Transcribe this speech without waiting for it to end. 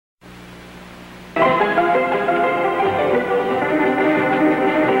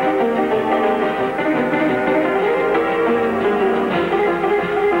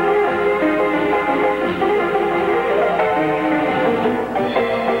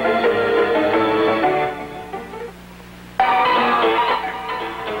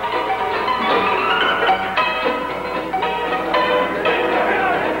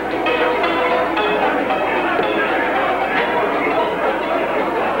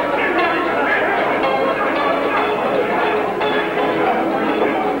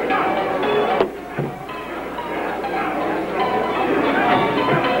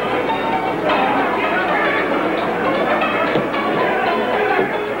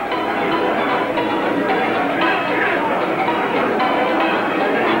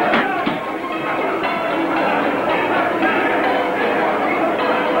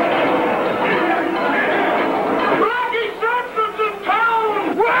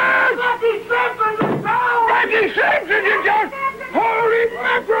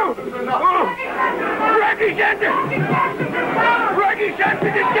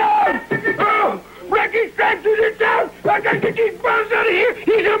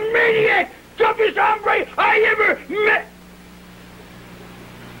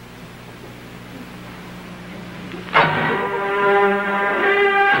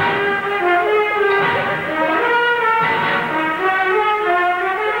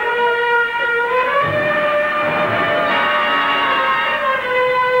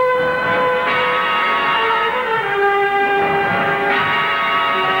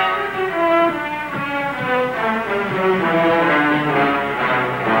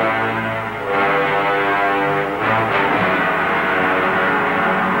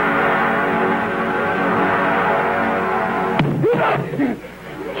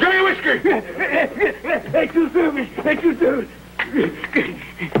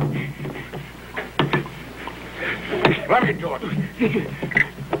Let me do it.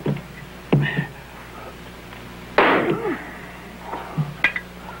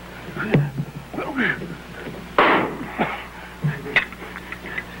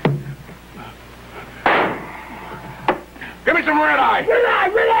 Give me some red eye.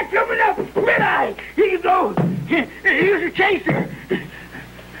 Red eye coming up. Red eye. Here you go. Here's a chaser.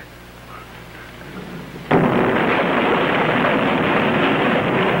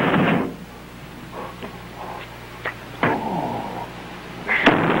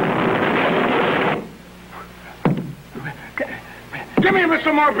 Give me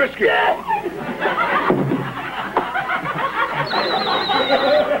some more biscuits.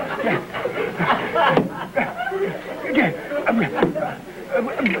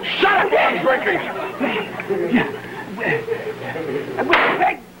 Shut up, I'm drinking.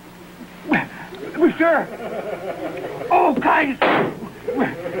 Sir. Oh, guys.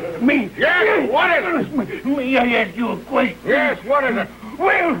 Me. Yes, what is it? May I ask you a question? Yes, what is it?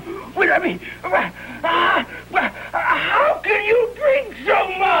 Well, I mean, how can you drink so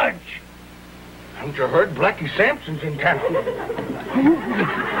much? Haven't you heard Blackie Sampson's in town?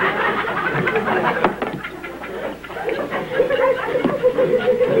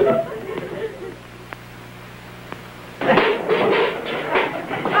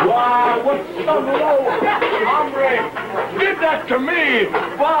 Why, what's the low? Hombre, did that to me.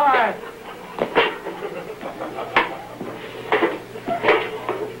 Why?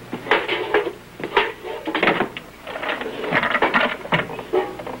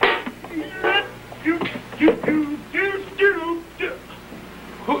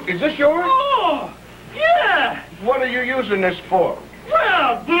 Is this yours? Oh, yeah. What are you using this for?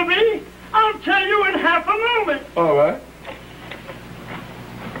 Well, Booby, I'll tell you in half a moment. All right.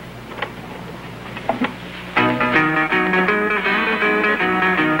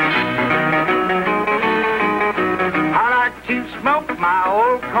 I like to smoke my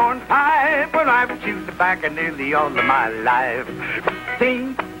old corn pipe, but I've chewed tobacco nearly all of my life.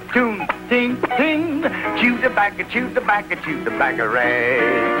 Ting, toon, ting, ting, chew tobacco, chew tobacco, chew tobacco, ray.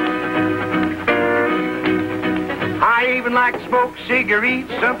 I even like to smoke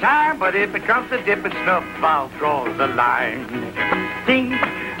cigarettes sometime, but if it comes to dipping snuff, I'll draw the line. Ting,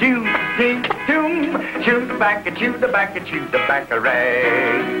 toon, ting, toon, chew tobacco, chew tobacco, chew tobacco,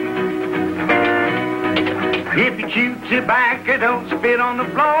 ray. If you chew tobacco, don't spit on the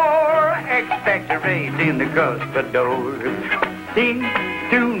floor. Expect a raise in the cuspidor. Ting,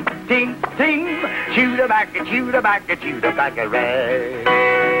 toon, ting, ting. Chew tobacco, chew tobacco, chew tobacco, ray.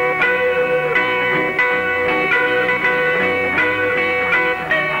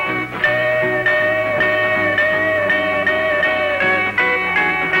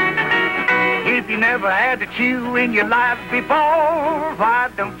 If you never had to chew in your life before. Why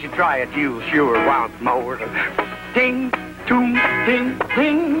don't you try it? You'll sure want more. Ting, toom, ting,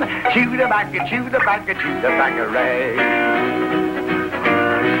 ting. Chew the backer, chew the backer, chew the backer rag.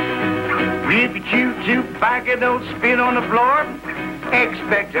 If you chew tobacco, don't spit on the floor.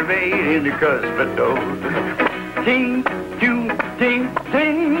 Expect a raid in the custard door. Ting, toom, ting,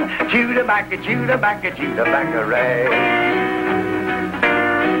 ting. Chew the backer, chew the backer, chew the backer rag.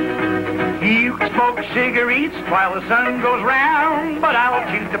 You can smoke cigarettes while the sun goes round, but I'll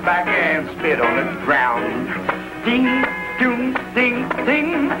chew tobacco and spit on the ground. Ting, toom, ting,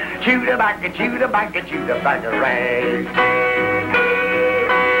 ting. Chew tobacco, chew tobacco, chew tobacco rag.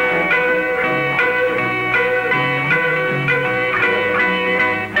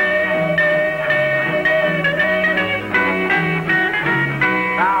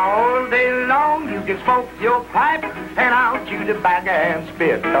 Smoke your pipe, and I'll chew tobacco and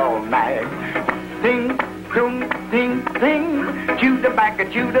spit all night. Ting, toom, ting, ting. Chew tobacco,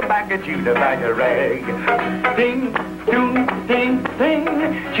 chew tobacco, chew tobacco rag. Ting, toom, ting, ting.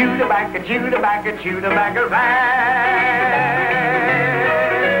 Chew tobacco, chew tobacco, chew tobacco rag.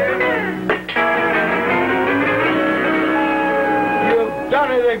 You've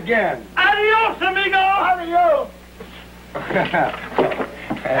done it again. Adios, amigo! Adios.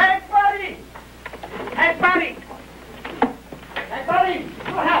 Hey, buddy! Hey, buddy! Hey, buddy!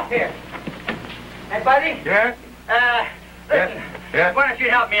 Little help here. Hey, buddy? Yes? Listen. Yes? Why don't you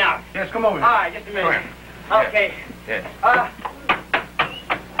help me out? Yes, come over here. All right, just a minute. Come Okay. Yes.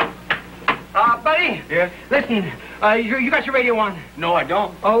 Buddy? Yes? Listen, you got your radio on? No, I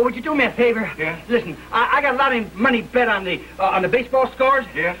don't. Oh, would you do me a favor? Yeah. Listen, I got a lot of money bet on the baseball scores.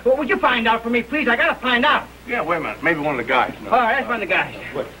 Yeah. Well, would you find out for me, please? I gotta find out. Yeah, wait a minute. Maybe one of the guys knows. All right, that's one of the guys.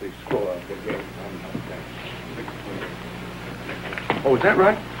 What's the score of the game? Oh, is that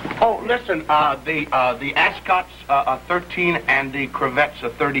right? Oh, listen, the Ascots are 13 and the Crevettes are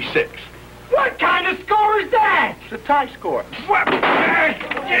 36. What kind of score is that? It's a tie score. What?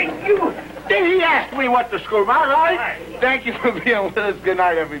 He asked me what the score was. All right. Thank you for being with us. Good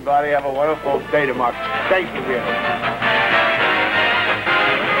night, everybody. Have a wonderful day tomorrow. Thank you, dear.